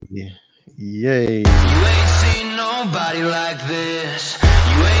Yay. You ain't seen nobody like this.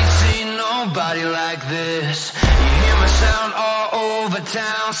 You ain't seen nobody like this. You hear my sound all over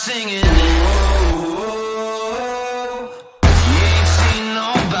town singing. Whoa. You ain't seen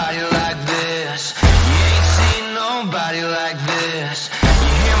nobody like this. You ain't seen nobody like this.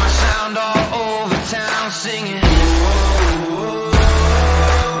 You hear my sound all over town singing. Whoa.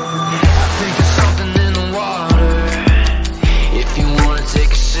 I think there's something in the water. If you wanna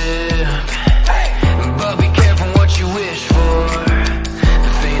take a sip, but be careful what you wish for.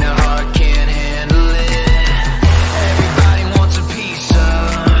 The faint of heart can't handle it. Everybody wants a piece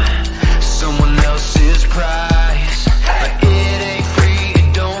of someone else's prize, but it ain't free,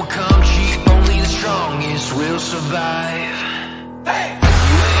 it don't come cheap. Only the strongest will survive. You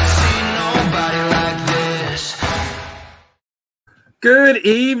ain't seen nobody like this. Good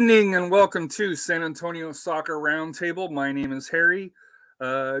evening and welcome to San Antonio Soccer Roundtable. My name is Harry.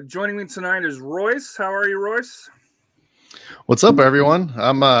 Joining me tonight is Royce. How are you, Royce? What's up, everyone?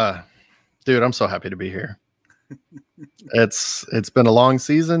 I'm so happy to be here. It's been a long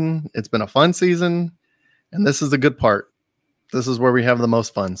season. It's been a fun season, and this is the good part. This is where we have the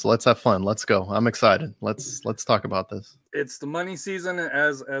most fun. So let's have fun. Let's go. I'm excited. Let's talk about this. It's the money season,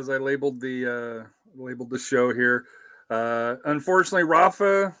 as I labeled the show here. Unfortunately,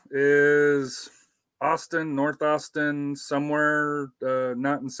 Rafa is North Austin, somewhere,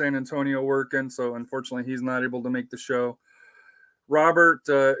 not in San Antonio working. So unfortunately, he's not able to make the show. Robert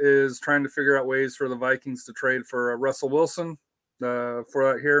is trying to figure out ways for the Vikings to trade for Russell Wilson for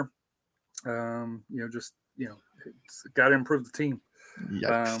that here. It's got to improve the team.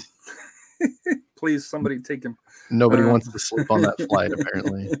 Yikes. Please, somebody take him. Nobody wants to sleep on that flight,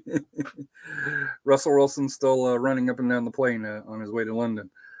 apparently. Russell Wilson's still running up and down the plane on his way to London.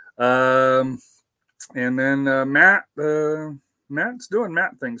 And then Matt's doing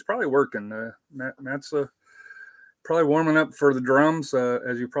Matt things, probably working. Matt's probably warming up for the drums,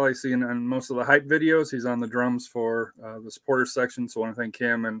 as you probably see in most of the hype videos. He's on the drums for the supporter section, so I want to thank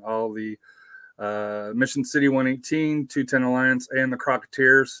him and all the Mission City 118, 210 Alliance, and the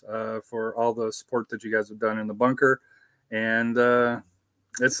Crocketeers for all the support that you guys have done in the bunker. And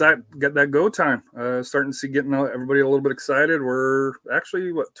it's get that go time. Starting to see getting everybody a little bit excited. We're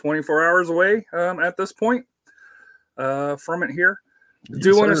actually 24 hours away at this point from it here. Yes,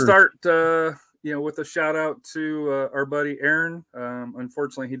 Do want to sir. start with a shout out to our buddy Aaron.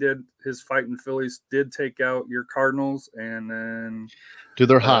 Unfortunately, his fight in Phillies did take out your Cardinals, and then Dude,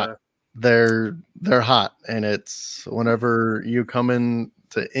 they're hot. They're hot, and it's whenever you come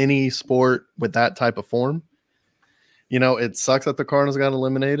into any sport with that type of form, it sucks that the Cardinals got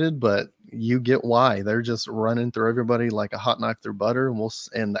eliminated, but you get why. They're just running through everybody like a hot knife through butter,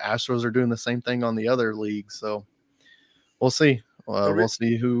 and the Astros are doing the same thing on the other league. So we'll see. We'll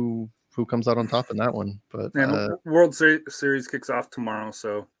see who comes out on top in that one. But World Series kicks off tomorrow,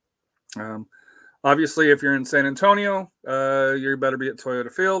 so obviously, if you're in San Antonio, you better be at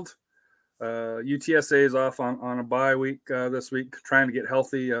Toyota Field. UTSA is off on a bye week this week, trying to get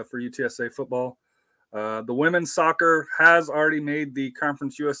healthy for UTSA football. The women's soccer has already made the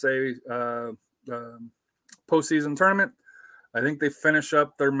Conference USA postseason tournament. I think they finish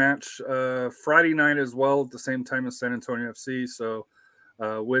up their match Friday night as well at the same time as San Antonio FC. So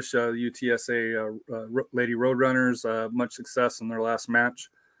wish the UTSA Lady Roadrunners much success in their last match.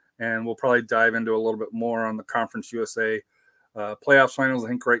 And we'll probably dive into a little bit more on the Conference USA playoffs finals. I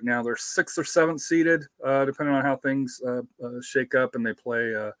think right now they're 6th or 7th seeded, depending on how things shake up, and they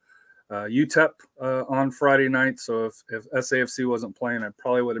play UTEP on Friday night. So if SAFC wasn't playing, I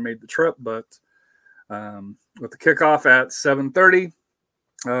probably would have made the trip. But with the kickoff at 7:30,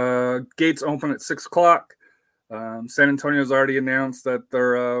 gates open at 6 o'clock. San Antonio's already announced that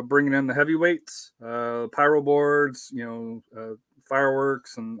they're bringing in the heavyweights, pyro boards,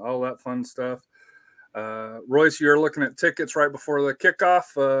 fireworks, and all that fun stuff. Royce, you're looking at tickets right before the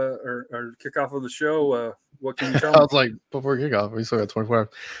kickoff or kickoff of the show. What can you tell me? I was like, before kickoff, we still got 24 hours.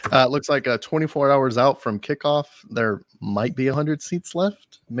 It looks like 24 hours out from kickoff, there might be 100 seats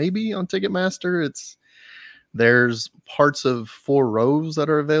left, maybe on Ticketmaster. There's parts of 4 rows that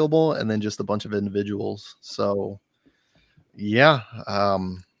are available, and then just a bunch of individuals. So, yeah,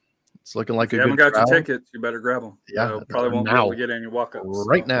 it's looking like if you haven't got your tickets, you better grab them. Yeah, probably won't be able to get any walk-ups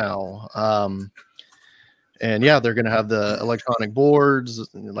right now. And yeah, they're going to have the electronic boards.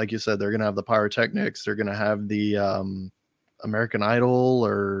 Like you said, they're going to have the pyrotechnics. They're going to have the American Idol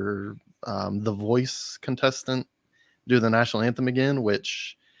or the Voice contestant do the national anthem again,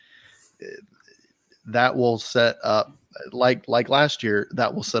 which that will set up, like last year,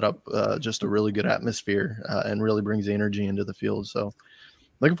 that will set up just a really good atmosphere and really brings the energy into the field. So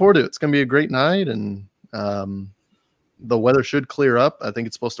looking forward to it. It's going to be a great night, and the weather should clear up. I think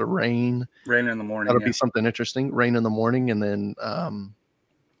it's supposed to rain. Rain in the morning. That'll be something interesting. Rain in the morning, and then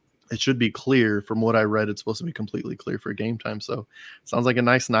it should be clear. From what I read, it's supposed to be completely clear for game time. So, sounds like a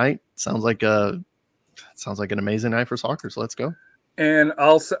nice night. Sounds like an amazing night for soccer. So let's go. And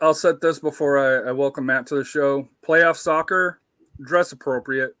I'll set this before I welcome Matt to the show. Playoff soccer, dress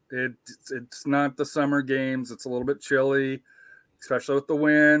appropriate. It's not the summer games. It's a little bit chilly, especially with the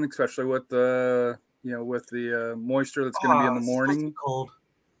wind, especially with the moisture that's going to be in the morning. Cold.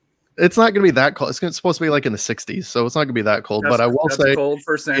 It's not going to be that cold. It's supposed to be like in the 60s, so it's not going to be that cold. But I will say, cold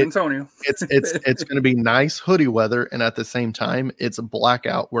for San Antonio. it's going to be nice hoodie weather, and at the same time, it's a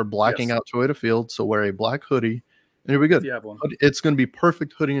blackout. We're blacking out Toyota Field, so wear a black hoodie, and it'll be good. You have one. It's going to be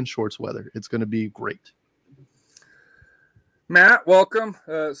perfect hoodie and shorts weather. It's going to be great. Matt, welcome.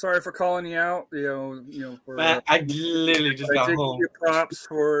 Sorry for calling you out. For, Matt, I literally just got home. Give you props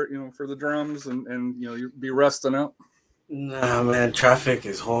for the drums and you be resting up. Nah, man, traffic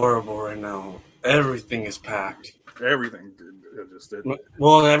is horrible right now. Everything is packed. Everything, dude. It just did.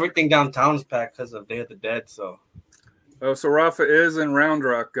 Well, everything downtown is packed because of Day of the Dead. So Rafa is in Round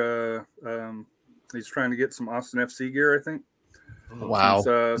Rock. He's trying to get some Austin FC gear, I think. Wow.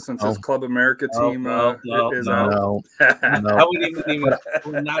 Since his Club America team is out. No. I wouldn't even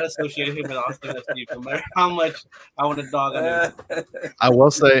would not associate him with Austin FC, no matter how much I want to dog on him. I will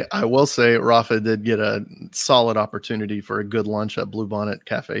say Rafa did get a solid opportunity for a good lunch at Bluebonnet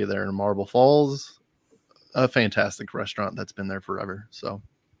Cafe there in Marble Falls. A fantastic restaurant that's been there forever. So,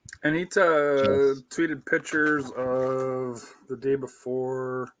 and he tweeted pictures of the day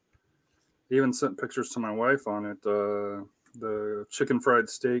before. He even sent pictures to my wife on it. The chicken fried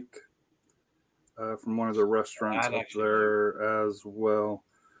steak from one of the restaurants up there as well.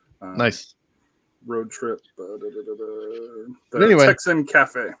 Nice road trip. The anyway, Texan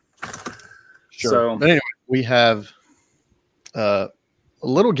Cafe. Sure. So anyway, we have a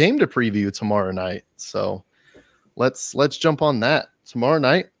little game to preview tomorrow night. So let's jump on that. Tomorrow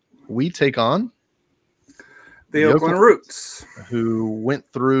night we take on the Oakland Roots, who went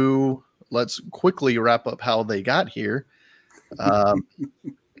through. Let's quickly wrap up how they got here. A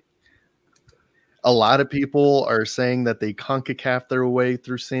lot of people are saying that they CONCACAF their way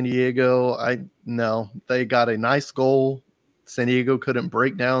through San Diego. No, they got a nice goal. San Diego couldn't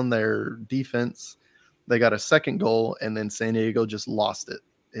break down their defense. They got a second goal, and then San Diego just lost it,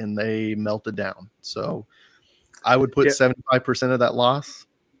 and they melted down. So I would put 75% of that loss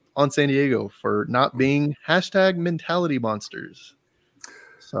on San Diego for not being #mentality monsters.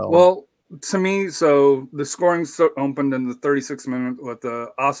 So well. To me, so the scoring opened in the 36th minute with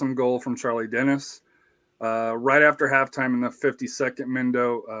the awesome goal from Charlie Dennis. Right after halftime in the 52nd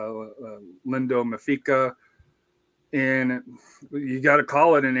Lindo Mafika. And you got to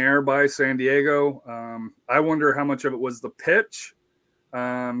call it an error by San Diego. I wonder how much of it was the pitch.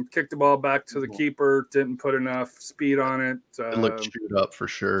 Kicked the ball back to the keeper, didn't put enough speed on it. It looked chewed up for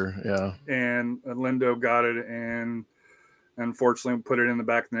sure, yeah. And Lindo got it and unfortunately put it in the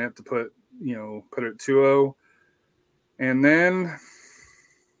back of the net to put it 2-0. And then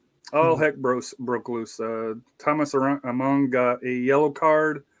all heck broke loose. Thomas Among got a yellow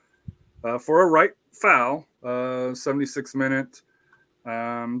card for a right foul, 76th minute.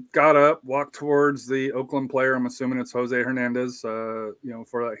 Got up, walked towards the Oakland player. I'm assuming it's Jose Hernandez, for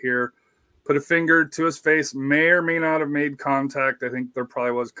that here. Put a finger to his face, may or may not have made contact. I think there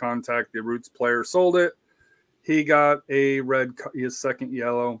probably was contact. The Roots player sold it. He got a his second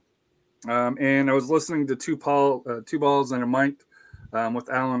yellow. And I was listening to Two Balls and a Mic with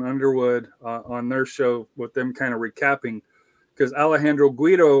Alan Underwood on their show with them kind of recapping, because Alejandro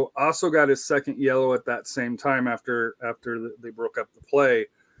Guido also got his second yellow at that same time after they broke up the play.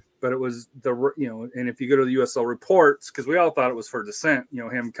 But it was and if you go to the USL reports, because we all thought it was for dissent,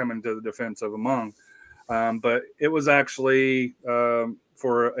 him coming to the defense of Among. But it was actually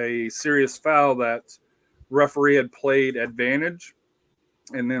for a serious foul that referee had played advantage,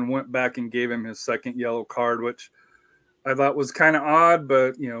 and then went back and gave him his second yellow card, which I thought was kind of odd,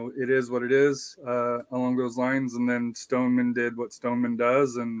 but, it is what it is along those lines. And then Stoneman did what Stoneman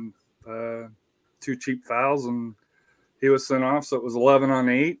does, and 2 cheap fouls, and he was sent off. So it was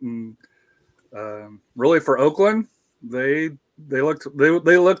 11-8. And really for Oakland, they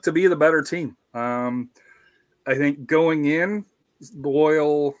looked to be the better team. I think going in,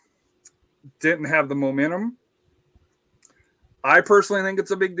 Loyal didn't have the momentum. I personally think it's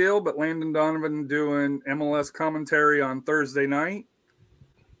a big deal, but Landon Donovan doing MLS commentary on Thursday night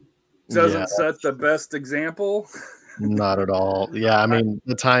doesn't set the best example. Not at all. Yeah, I mean,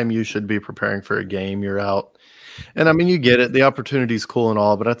 the time you should be preparing for a game, you're out And I mean, you get it. The opportunity's cool and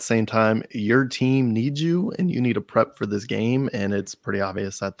all, but at the same time, your team needs you, and you need to prep for this game. And it's pretty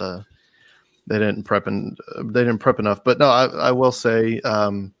obvious that they didn't prep enough. But no, I will say,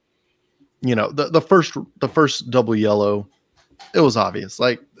 the first double yellow, it was obvious.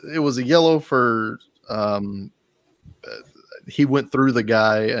 Like it was a yellow for he went through the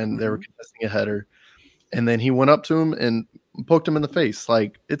guy, and they were contesting a header, and then he went up to him and poked him in the face.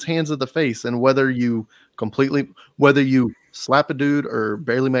 Like it's hands of the face, and whether you slap a dude or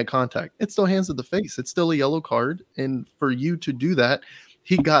barely make contact, it's still hands of the face. It's still a yellow card, and for you to do that,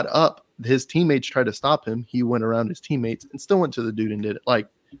 he got up. His teammates tried to stop him. He went around his teammates and still went to the dude and did it. Like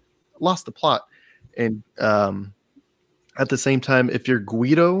lost the plot. And at the same time, if you're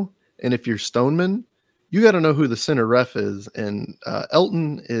Guido and if you're Stoneman, you got to know who the center ref is. And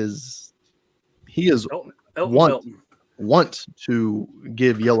Elton is want to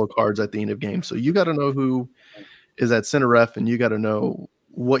give yellow cards at the end of games. So you got to know who is at center ref, and you got to know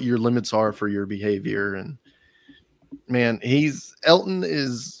what your limits are for your behavior. And man, Elton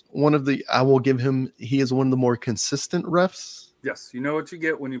is one of the, I will give him, he is one of the more consistent refs. Yes, you know what you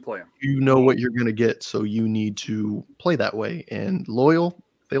get when you play him. You know what you're going to get, so you need to play that way. And Loyal,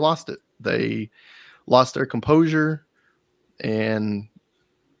 they lost it. They lost their composure, and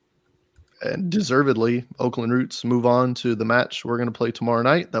deservedly, Oakland Roots move on to the match we're going to play tomorrow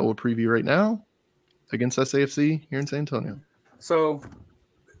night that we'll preview right now against SAFC here in San Antonio. So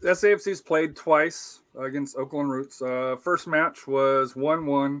SAFC's played twice against Oakland Roots. First match was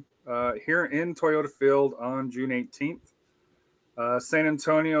 1-1 here in Toyota Field on June 18th. San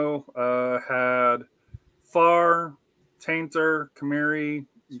Antonio had Farr, Tainter, Kamiri,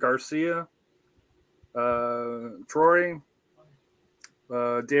 Garcia, Troy,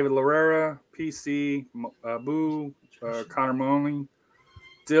 David Larrera, PC, Boo, Connor Money,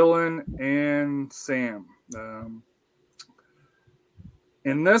 Dylan, and Sam.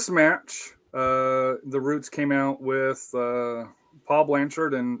 In this match, the Roots came out with Paul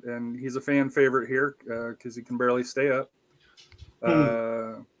Blanchard, and he's a fan favorite here because he can barely stay up.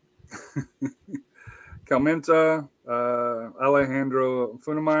 Calmenta, Alejandro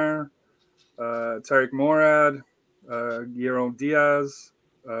Funemeyer, Tariq Morad, Guillermo Diaz,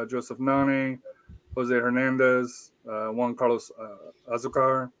 Joseph Nane, Jose Hernandez, Juan Carlos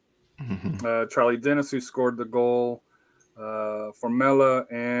Azucar, Charlie Dennis, who scored the goal, Formella,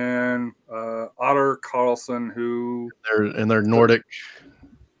 and Otter Carlson, who they're Nordic.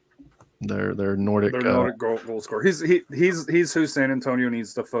 They're Nordic. They're Nordic goal scorer. He's who San Antonio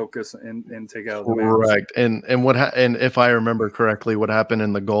needs to focus and take out of the match. Correct. And if I remember correctly, what happened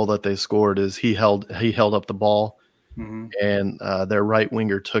in the goal that they scored is he held up the ball, and their right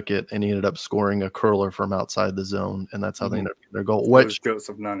winger took it, and he ended up scoring a curler from outside the zone, and that's how they ended up getting their goal. Which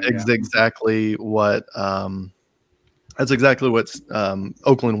Joseph Nunn, exactly what that's exactly what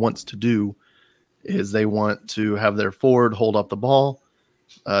Oakland wants to do. Is they want to have their forward hold up the ball,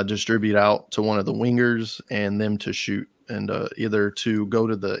 distribute out to one of the wingers, and them to shoot, and either to go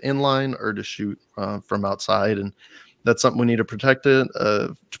to the inline or to shoot from outside. And that's something we need to protect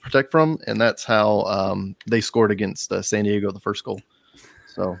from. And that's how they scored against San Diego, the first goal.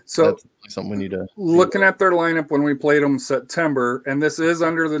 So that's something we need to looking at their lineup when we played them September, and this is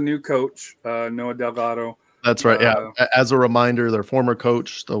under the new coach, Noah Delgado. That's right. Yeah. As a reminder, their former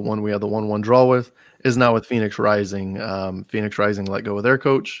coach, the one we had the 1-1 draw with, is now with Phoenix Rising. Phoenix Rising let go of their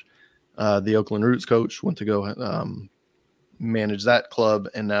coach. The Oakland Roots coach went to go manage that club,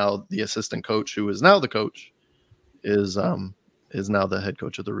 and now the assistant coach, who is now the coach, is now the head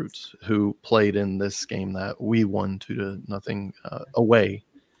coach of the Roots, who played in this game that we won 2-0 away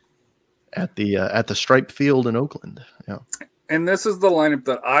at the Stripe Field in Oakland. Yeah. And this is the lineup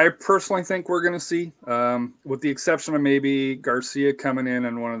that I personally think we're going to see, with the exception of maybe Garcia coming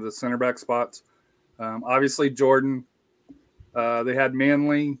in one of the center back spots. Obviously, Jordan. They had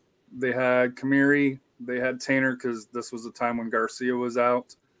Manley. They had Kamiri. They had Tainter because this was the time when Garcia was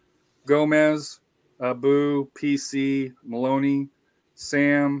out. Gomez, Boo, PC, Maloney,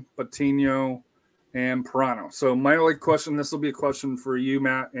 Sam, Patino, and Pirano. So my only question, this will be a question for you,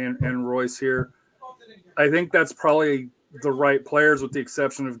 Matt, and Royce here. I think that's probably the right players, with the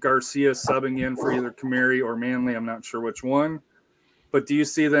exception of Garcia subbing in for either Kamiri or Manley. I'm not sure which one. But do you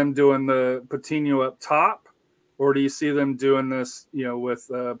see them doing the Patino up top, or do you see them doing this, with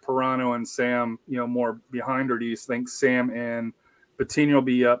Pirano and Sam, more behind, or do you think Sam and Patino will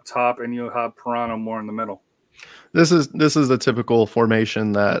be up top and you'll have Pirano more in the middle? This is the typical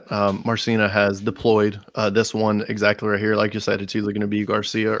formation that Marcina has deployed. This one exactly right here, like you said, it's either going to be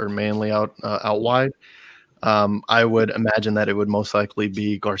Garcia or Manley out wide. I would imagine that it would most likely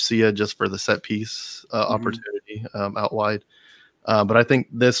be Garcia just for the set piece opportunity out wide. But I think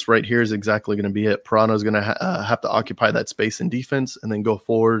this right here is exactly going to be it. Pirano's going to have to occupy that space in defense and then go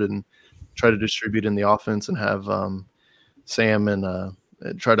forward and try to distribute in the offense and have Sam and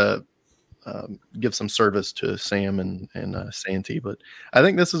try to give some service to Sam and Santee. But I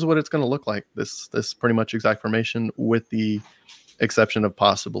think this is what it's going to look like. This pretty much exact formation with the exception of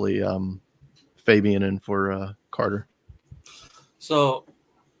possibly Fabian in for Carter. So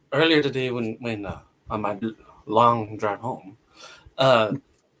earlier today when on my long drive home,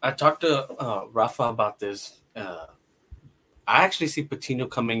 I talked to Rafa about this. I actually see Patino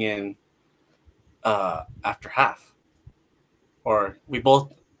coming in after half, or we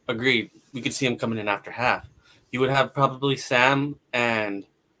both agreed we could see him coming in after half. You would have probably Sam and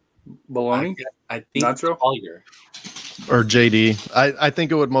Baloney. I think Nacho? Collier. Or JD. I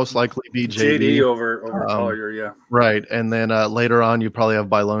think it would most likely be JD. over Collier, yeah. Right. And then later on, you probably have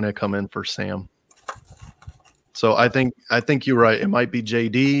Bailone come in for Sam. So I think you're right. It might be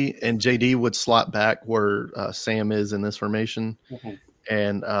JD, and JD would slot back where Sam is in this formation. Mm-hmm.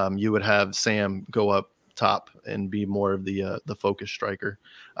 And you would have Sam go up top and be more of the focus striker.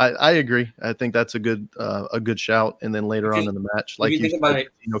 I agree. I think that's a good shout. And then later on in the match, like you said,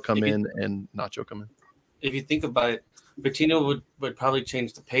 Patino come in and Nacho come in. If you think about it, Patino would probably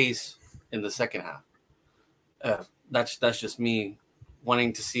change the pace in the second half. That's just me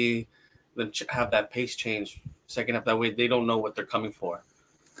wanting to see them have that pace change second half. That way they don't know what they're coming for.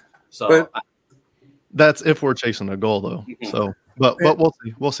 So that's if we're chasing a goal, though. Mm-hmm. So, but we'll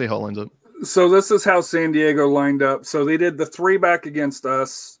see. We'll see how it ends up. So this is how San Diego lined up. So they did the 3-back against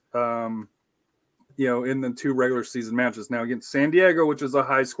us, in the 2 regular season matches. Now against San Diego, which is a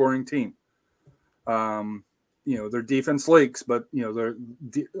high-scoring team. Their defense leaks, but they're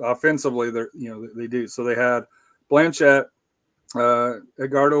offensively they do. So they had Blanchett,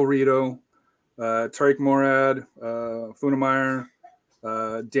 Edgardo Rito, Tariq Morad, Funemeyer,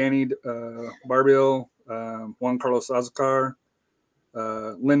 Danny Barbil, Juan Carlos Azcar,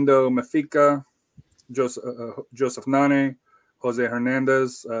 Lindo Mafika, Joseph Nane, Jose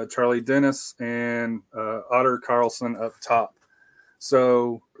Hernandez, Charlie Dennis, and Otter Carlson up top.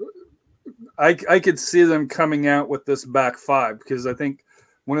 So I could see them coming out with this back 5 because I think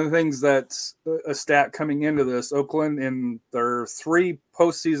one of the things that's a stat coming into this, Oakland in their 3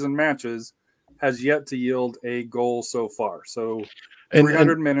 postseason matches has yet to yield a goal so far. So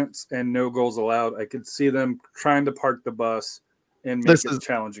 300 minutes and no goals allowed. I could see them trying to park the bus and make it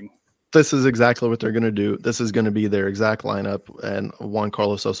challenging. This is exactly what they're going to do. This is going to be their exact lineup. And Juan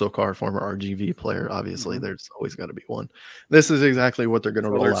Carlos Osocar, former RGV player, obviously, there's always got to be one. This is exactly what they're going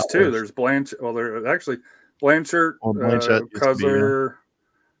to roll out. There's 2. With. There's Blanchard. Well, there's actually Blanchard, Cuzler,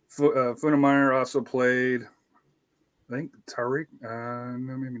 Funemeyer also played. I think Tariq.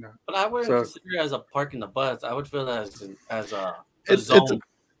 No, maybe not. But I wouldn't consider it as a park in the bus. I would feel that as a zone.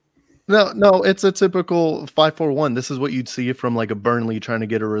 No, it's a typical 5-4-1. This is what you'd see from like a Burnley trying to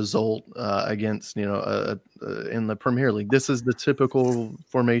get a result against, in the Premier League. This is the typical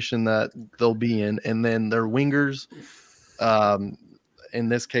formation that they'll be in. And then their wingers, in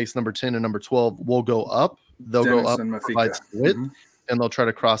this case, number 10 and number 12, will go up. They'll Dennis go up and provide width, and they'll try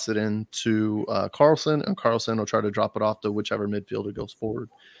to cross it into Carlson, and Carlson will try to drop it off to whichever midfielder goes forward.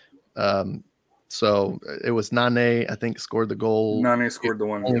 So it was Nane, I think, scored the goal. Nane scored the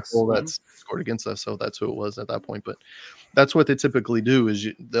one. Only goal that's scored against us, so that's who it was at that point. But that's what they typically do is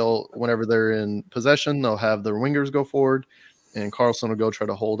they'll, whenever they're in possession, they'll have their wingers go forward, and Carlson will go try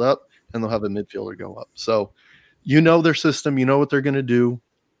to hold up, and they'll have a midfielder go up. So their system, what they're going to do.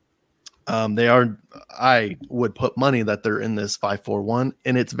 I would put money that they're in this 5-4-1,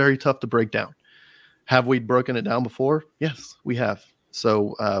 and it's very tough to break down. Have we broken it down before? Yes, we have.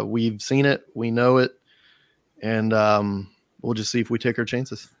 So we've seen it, we know it, and we'll just see if we take our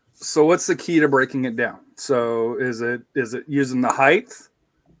chances. So what's the key to breaking it down? So is it using the height,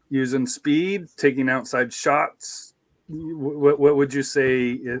 using speed, taking outside shots? What would you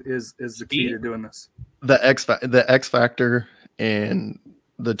say is the key to doing this? The X factor and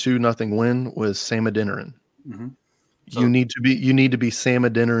the 2-0 win was Sam Adeniran. Mm-hmm. So, you need to be Sam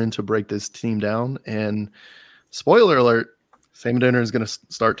Adeniran to break this team down. And spoiler alert, Sam Adeniran is going to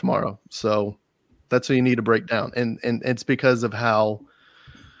start tomorrow. So that's what you need to break down. And it's because of how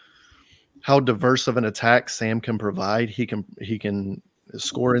diverse of an attack Sam can provide. He can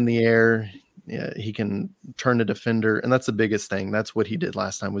score in the air. Yeah, he can turn a defender, and that's the biggest thing. That's what he did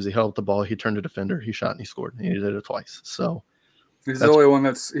last time. Was he held up the ball, he turned a defender, he shot, and he scored. And he did it twice. So he's the only one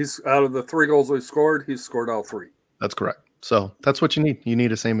he's out of the 3 goals he scored. He's scored all 3. That's correct. So that's what you need. You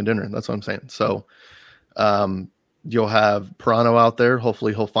need a Sam Adeniran. That's what I'm saying. So You'll have Pirano out there.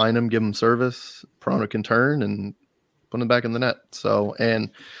 Hopefully he'll find him, give him service. Pirano can turn and put him back in the net. So, and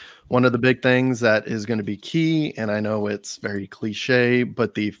one of the big things that is going to be key, and I know it's very cliche,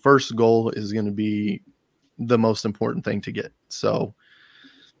 but the first goal is going to be the most important thing to get. So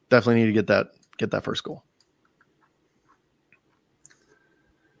definitely need to get that first goal.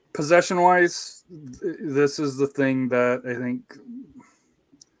 Possession wise, this is the thing that I think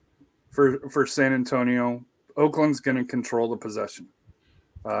for San Antonio, Oakland's going to control the possession.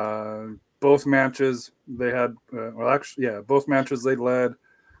 Both matches they had, both matches they led.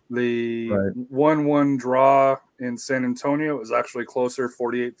 The 1-1 draw in San Antonio was actually closer,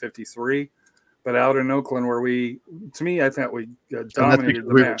 48-53. But out in Oakland, where I thought we dominated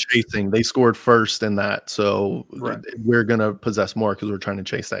the match. Were chasing. They scored first in that, so we're going to possess more because we're trying to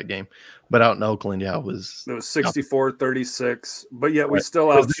chase that game. But out in Oakland, it was 64-36, but yet we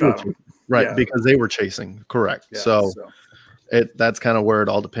still outshot them. Right, because they were chasing. Correct. Yeah, so that's kind of where it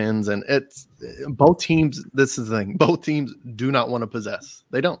all depends. And it's both teams. This is the thing. Both teams do not want to possess.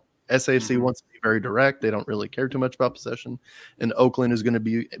 They don't. SAFC wants to be very direct. They don't really care too much about possession. And Oakland is going to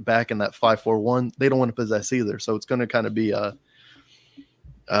be back in that 5-4-1. They don't want to possess either. So it's going to kind of be a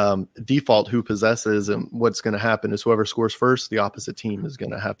default who possesses. And what's going to happen is whoever scores first, the opposite team is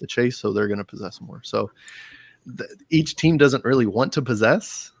going to have to chase. So they're going to possess more. So each team doesn't really want to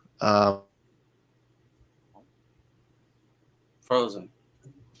possess. Frozen.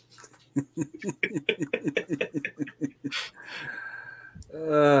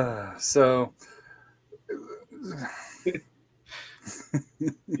 So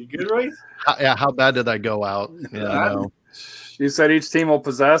you good, Roy? How bad did I go out? You said each team will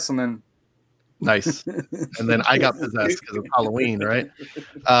possess, and then nice, and then I got possessed because of Halloween, right?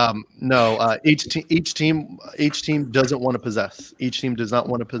 Each team doesn't want to possess. Each team does not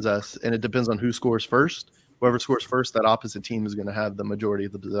want to possess, and it depends on who scores first. Whoever scores first, that opposite team is going to have the majority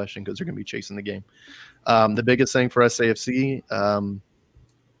of the possession because they're going to be chasing the game. The biggest thing for SAFC,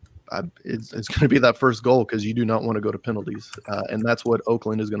 it's going to be that first goal because you do not want to go to penalties, and that's what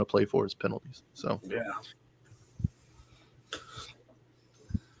Oakland is going to play for is penalties. So yeah.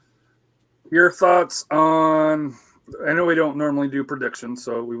 Your thoughts on? I know we don't normally do predictions,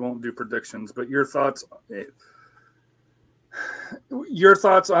 so we won't do predictions. But your thoughts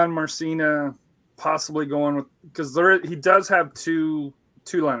on Marcina possibly going with, because he does have two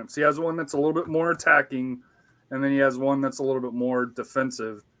lineups. He has one that's a little bit more attacking, and then he has one that's a little bit more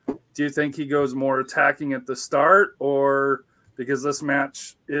defensive. Do you think he goes more attacking at the start, or because this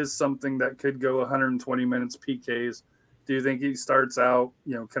match is something that could go 120 minutes PKs? Do you think he starts out,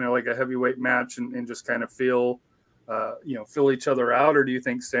 kind of like a heavyweight match and just kind of feel each other out, or do you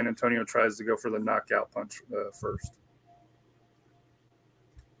think San Antonio tries to go for the knockout punch first?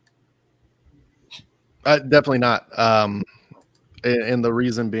 Definitely not. And the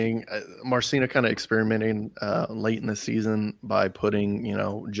reason being, Marcina kind of experimenting late in the season by putting,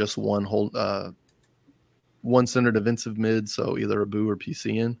 just one center defensive mid, so either Abu or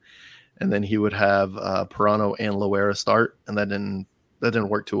PC in, and then he would have Pirano and Loera start, and that didn't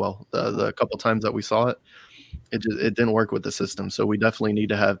work too well. The couple times that we saw it didn't work with the system. So we definitely need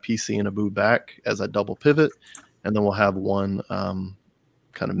to have PC and Abu back as a double pivot, and then we'll have one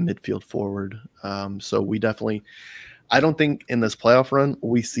kind of midfield forward. So we definitely. I don't think in this playoff run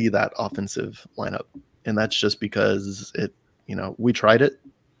we see that offensive lineup, and that's just because we tried it.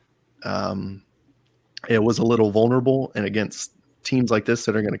 It was a little vulnerable, and against teams like this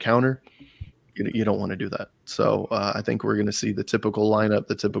that are going to counter, you don't want to do that. So I think we're going to see the typical lineup,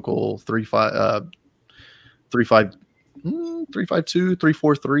 the typical 3-5, 3-5, 3-5-2,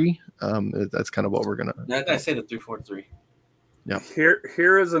 3-4-3. That's kind of what we're going to. I say the 3-4-3. Yeah.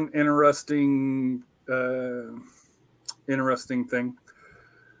 Here is an interesting thing.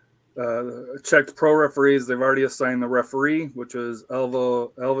 Checked pro referees. They've already assigned the referee, which is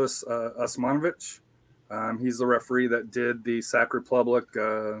Elvis Osmanovic. He's the referee that did the Sac Republic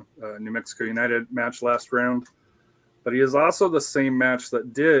New Mexico United match last round. But he is also the same match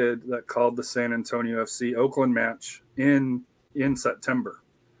that called the San Antonio FC Oakland match in September,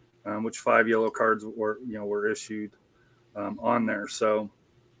 which 5 yellow cards were issued on there. So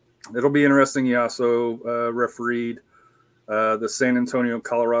it'll be interesting. He also refereed the San Antonio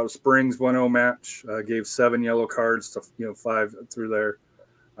Colorado Springs 1-0 match, gave 7 yellow cards to 5 through there.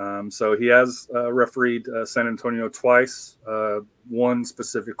 So he has refereed San Antonio twice, one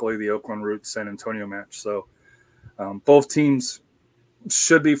specifically the Oakland Roots San Antonio match. So both teams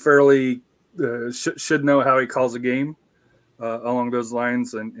should be fairly should know how he calls a game along those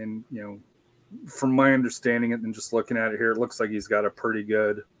lines. And from my understanding and just looking at it here, it looks like he's got a pretty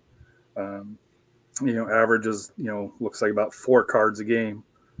good averages, looks like about 4 cards a game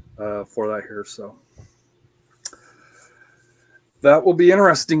for that here. So that will be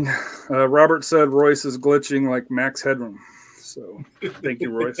interesting. Robert said Royce is glitching like Max Headroom. So thank you,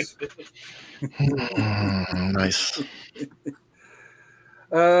 Royce. Nice.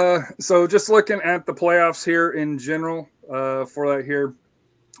 So just looking at the playoffs here in general for that here.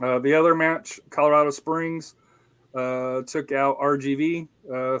 The other match, Colorado Springs took out RGV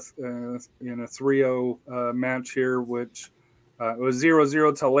in a 3-0 match here, which it was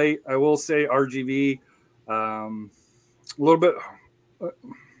 0-0 till late. I will say RGV a little bit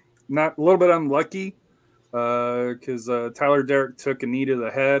unlucky because Tyler Derrick took a knee to the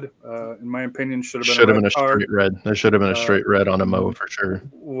head. In my opinion, should have been a straight red. There should have been a straight red on a Mo for sure.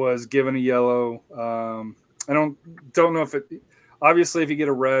 Was given a yellow. I don't know if it. Obviously, if you get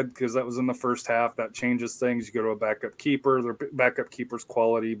a red, because that was in the first half, that changes things. You go to a backup keeper. Their backup keeper's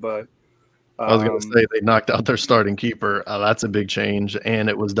quality, but I was going to say they knocked out their starting keeper. That's a big change, and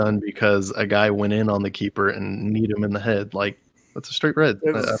it was done because a guy went in on the keeper and kneed him in the head. Like, that's a straight red.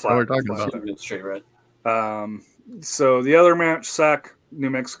 That's what we're talking about. Straight red. So the other match, Sac,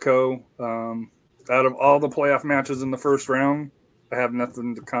 New Mexico. Out of all the playoff matches in the first round, I have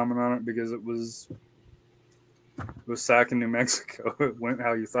nothing to comment on it because it was Sac in New Mexico. It went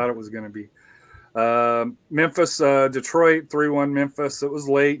how you thought it was going to be. Memphis, Detroit, 3-1 Memphis. It was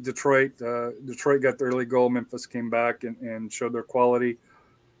late. Detroit got the early goal. Memphis came back and showed their quality.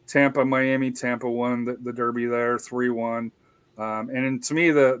 Tampa, Miami. Tampa won the derby there, 3-1. And to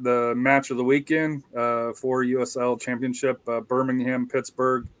me, the match of the weekend for USL Championship, Birmingham,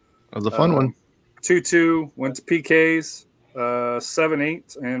 Pittsburgh. That was a fun one. 2-2, went to PKs.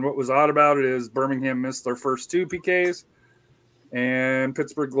 7-8, and what was odd about it is Birmingham missed their first 2 PKs, and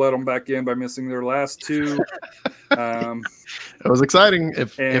Pittsburgh let them back in by missing their last 2. It was exciting.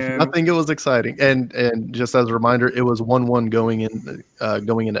 If nothing, it was exciting. And just as a reminder, it was 1-1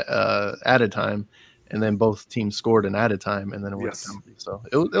 going in added time, and then both teams scored in added time, and then it went to penalty. So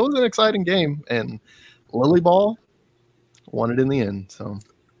it was an exciting game, and Lily Ball won it in the end.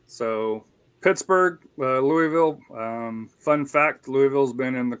 So. Pittsburgh, Louisville. Fun fact: Louisville's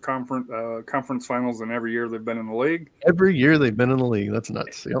been in the conference finals, and every year they've been in the league. Every year they've been in the league. That's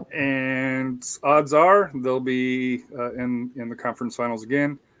nuts. Yep. And odds are they'll be in the conference finals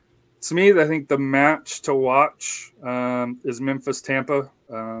again. To me, I think the match to watch is Memphis Tampa.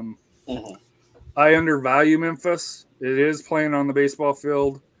 I undervalue Memphis. It is playing on the baseball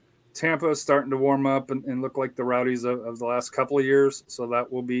field. Tampa is starting to warm up and look like the Rowdies of the last couple of years. So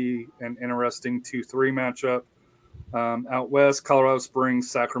that will be an interesting 2-3 matchup. Out west, Colorado Springs,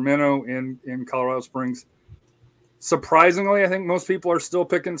 Sacramento in Colorado Springs. Surprisingly, I think most people are still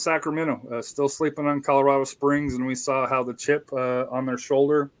picking Sacramento, still sleeping on Colorado Springs. And we saw how the chip on their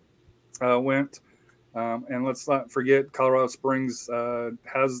shoulder went. And let's not forget, Colorado Springs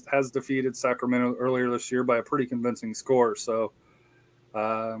has defeated Sacramento earlier this year by a pretty convincing score. So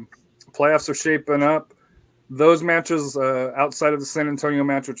playoffs are shaping up. Those matches outside of the San Antonio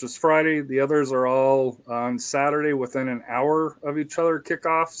match, which is Friday, the others are all on Saturday within an hour of each other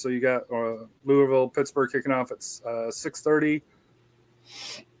kickoff. So you got Louisville, Pittsburgh kicking off at 6:30,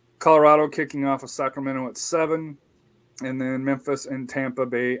 Colorado kicking off with Sacramento at 7, and then Memphis and Tampa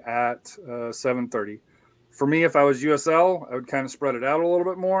Bay at 7:30. For me, if I was USL, I would kind of spread it out a little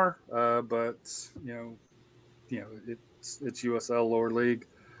bit more, but it's USL lower league,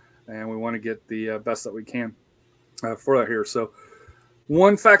 and we want to get the best that we can for that here. So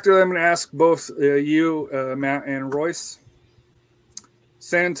one factor that I'm going to ask both you, Matt, and Royce.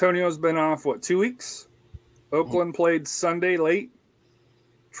 San Antonio's been off, 2 weeks? Oakland played Sunday late,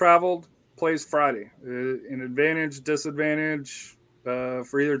 traveled, plays Friday. An advantage, disadvantage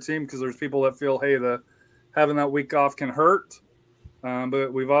for either team, because there's people that feel, hey, having that week off can hurt.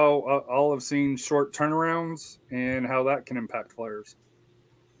 But we've all have seen short turnarounds and how that can impact players.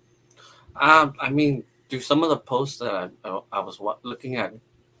 I mean, through some of the posts that I was looking at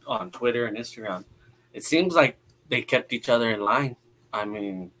on Twitter and Instagram, it seems like they kept each other in line. I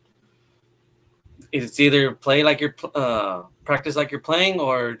mean, it's either play like you're practice like you're playing,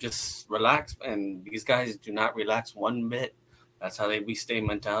 or just relax. And these guys do not relax one bit. That's how we stay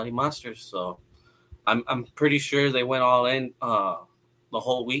mentality monsters. So I'm pretty sure they went all in the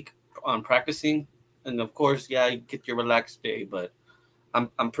whole week on practicing, and of course, yeah, you get your relaxed day, but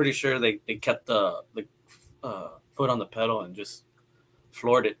I'm pretty sure they kept the foot on the pedal and just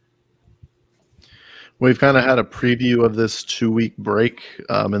floored it. We've kind of had a preview of this 2-week break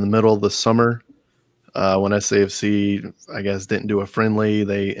in the middle of the summer when SAFC, I guess, didn't do a friendly.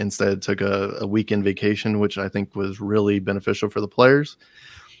 They instead took a weekend vacation, which I think was really beneficial for the players.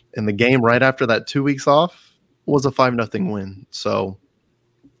 And the game right after that 2 weeks off was a 5-0 win. So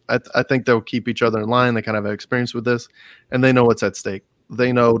I think they'll keep each other in line. They kind of have experience with this, and they know what's at stake.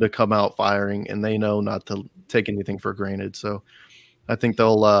 They know to come out firing, and they know not to take anything for granted. So I think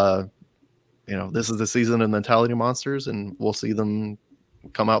they'll, this is the season of mentality monsters, and we'll see them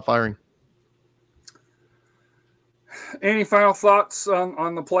come out firing. Any final thoughts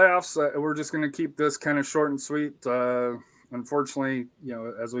on the playoffs? We're just going to keep this kind of short and sweet. Unfortunately,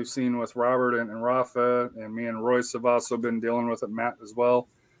 as we've seen with Robert and Rafa, and me and Royce have also been dealing with it, Matt as well.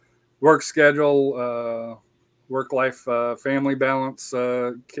 Work schedule, work-life, family balance,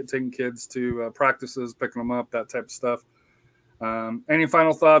 taking kids to practices, picking them up, that type of stuff. Any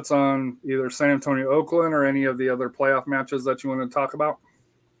final thoughts on either San Antonio, Oakland, or any of the other playoff matches that you want to talk about?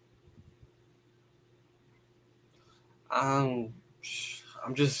 I'm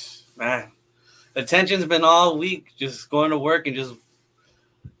just, man, the tension's been all week, just going to work and just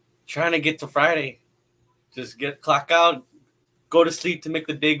trying to get to Friday. Just clock out, go to sleep to make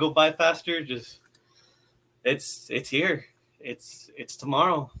the day go by faster. Just it's here. It's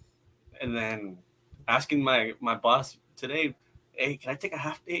tomorrow. And then asking my boss today, hey, can I take a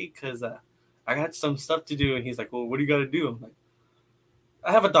half day? Because I got some stuff to do. And he's like, well, what do you got to do? I'm like,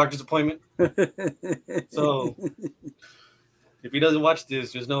 I have a doctor's appointment. So if he doesn't watch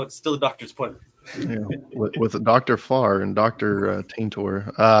this, just know it's still a doctor's appointment. With Dr. Farr and Dr.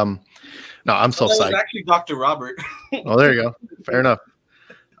 Taintor. No, I'm so psyched. Actually, Dr. Robert. Oh, there you go. Fair enough.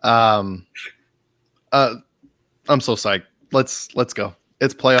 I'm so psyched. Let's go.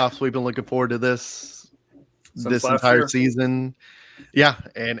 It's playoffs. We've been looking forward to this entire season. Yeah,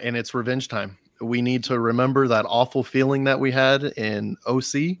 and it's revenge time. We need to remember that awful feeling that we had in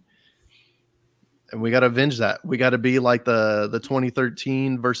OC, and we got to avenge that. We got to be like the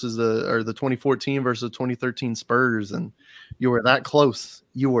 2013 versus the 2014 versus 2013 Spurs, and you were that close.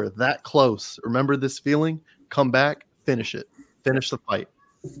 You were that close. Remember this feeling? Come back, finish it. Finish the fight.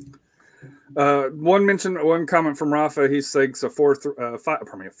 One comment from Rafa. He thinks a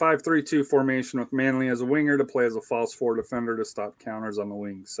 5-3-2 formation with Manley as a winger to play as a false forward defender to stop counters on the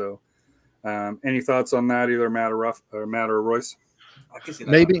wing. So, any thoughts on that, either Matt or Royce? I can see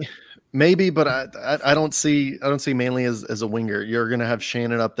that. Maybe, but I don't see Manley as a winger. You're going to have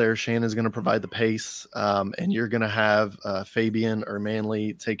Shannon up there. Shannon's going to provide the pace, and you're going to have Fabian or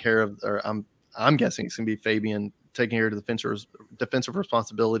Manley take care of. Or I'm guessing it's going to be Fabian taking care of the defensive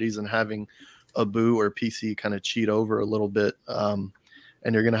responsibilities and having Abu or PC kind of cheat over a little bit. And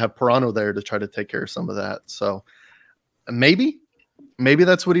you're going to have Pirano there to try to take care of some of that. So maybe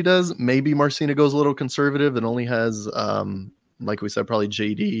that's what he does. Maybe Marcina goes a little conservative and only has, like we said, probably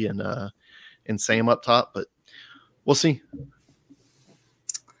JD and Sam up top, but we'll see.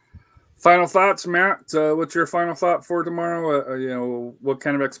 Final thoughts, Matt. What's your final thought for tomorrow? What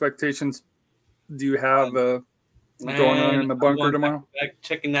kind of expectations do you have going on in the bunker tomorrow?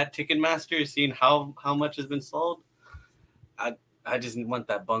 Checking that Ticketmaster, seeing how much has been sold. I just want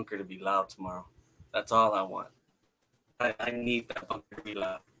that bunker to be loud tomorrow. That's all I want. I need that bunker to be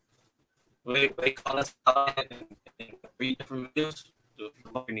loud. They call us out in 3 different videos. The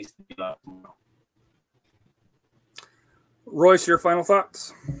bunker needs to be loud tomorrow. Royce, your final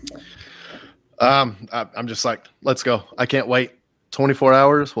thoughts? I'm just like, let's go. I can't wait. 24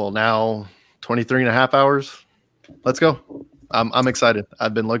 hours. Well, now 23 and a half hours. Let's go. I'm excited.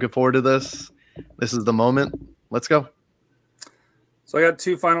 I've been looking forward to this. This is the moment. Let's go. So I got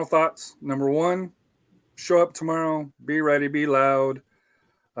 2 final thoughts. Number 1, show up tomorrow. Be ready. Be loud.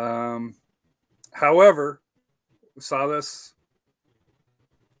 However, we saw this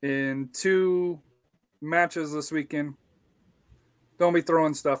in 2 matches this weekend. Don't be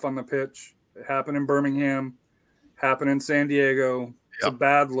throwing stuff on the pitch. It happened in Birmingham. Happened in San Diego. It's a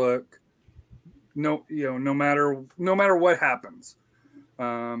bad look. No matter what happens,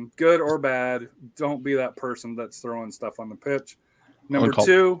 good or bad, don't be that person that's throwing stuff on the pitch. Number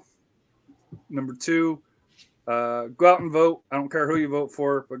two, go out and vote. I don't care who you vote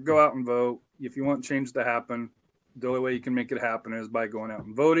for, but go out and vote. If you want change to happen, the only way you can make it happen is by going out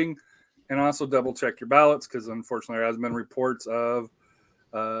and voting, and also double check your ballots, because unfortunately there has been reports of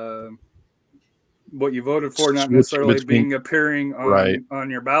what you voted for not necessarily appearing on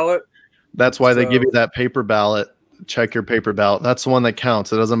your ballot. That's why they give you that paper ballot. Check your paper ballot. That's the one that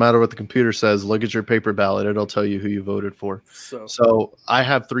counts. It doesn't matter what the computer says. Look at your paper ballot. It'll tell you who you voted for. So I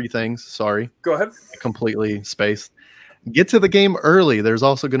have 3 things. Sorry. Go ahead. Completely spaced. Get to the game early. There's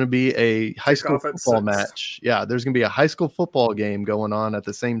also going to be a high school football match. Yeah, there's going to be a high school football game going on at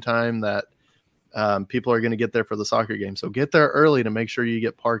the same time that people are going to get there for the soccer game. So get there early to make sure you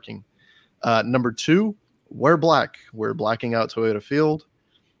get parking. Number 2, wear black. We're blacking out Toyota Field.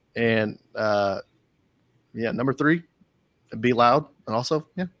 And number 3, be loud, and also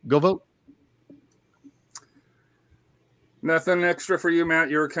go vote. Nothing extra for you, Matt.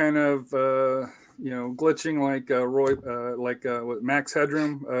 You're kind of glitching like Roy, with Max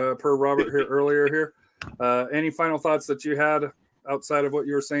Headroom per Robert here earlier here. Any final thoughts that you had outside of what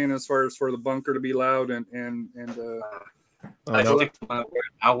you were saying as far as for the bunker to be loud and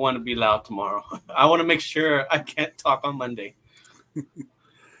I want to be loud tomorrow. I want to make sure I can't talk on Monday.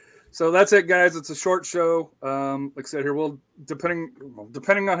 So that's it, guys. It's a short show. Like I said here, we'll depending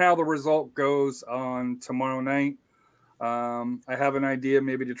on how the result goes on tomorrow night. I have an idea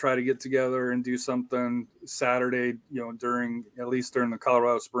maybe to try to get together and do something Saturday, during the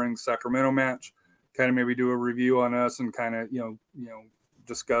Colorado Springs Sacramento match, kind of maybe do a review on us and kind of,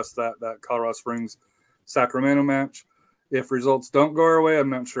 discuss that Colorado Springs Sacramento match. If results don't go our way, I'm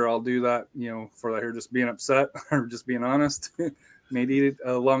not sure I'll do that, for that here, just being upset or just being honest. May need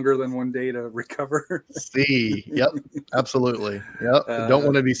longer than one day to recover. Yep, absolutely. Yep. Don't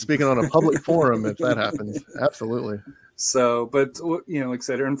want to be speaking on a public forum if that happens. Absolutely. So, but like I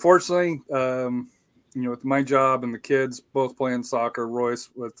said, unfortunately, with my job and the kids both playing soccer, Royce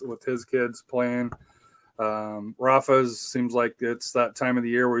with his kids playing, Rafa's seems like it's that time of the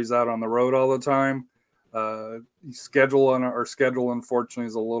year where he's out on the road all the time. Our schedule, unfortunately,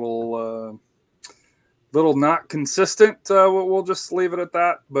 is a little not consistent. We'll just leave it at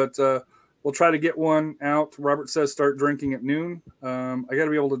that, but we'll try to get one out. Robert says start drinking at noon. I got to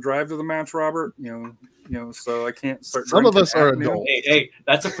be able to drive to the match, Robert. So I can't start. Some of us are adults. Hey,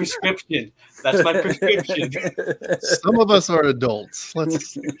 that's a prescription. That's my prescription. Some of us are adults.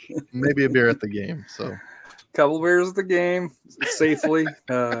 Let's maybe a beer at the game. So, couple beers at the game safely,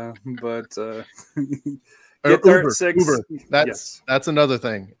 but. Get there at 6. Uber. That's another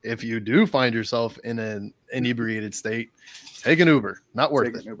thing. If you do find yourself in an inebriated state, take an Uber. Not worth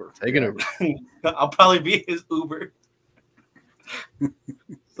it. Take an Uber. I'll probably be his Uber.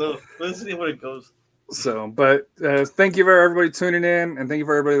 So let's see where it goes. So, but thank you for everybody tuning in, and thank you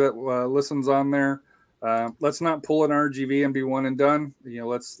for everybody that listens on there. Let's not pull an RGV and be one and done.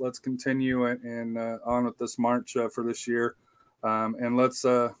 Let's continue and on with this march for this year. And let's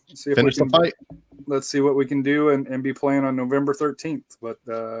see if finish we can the fight. Let's see what we can do and be playing on November 13th. But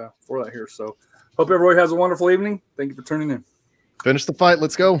for that here, so hope everybody has a wonderful evening. Thank you for tuning in. Finish the fight.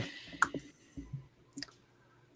 Let's go.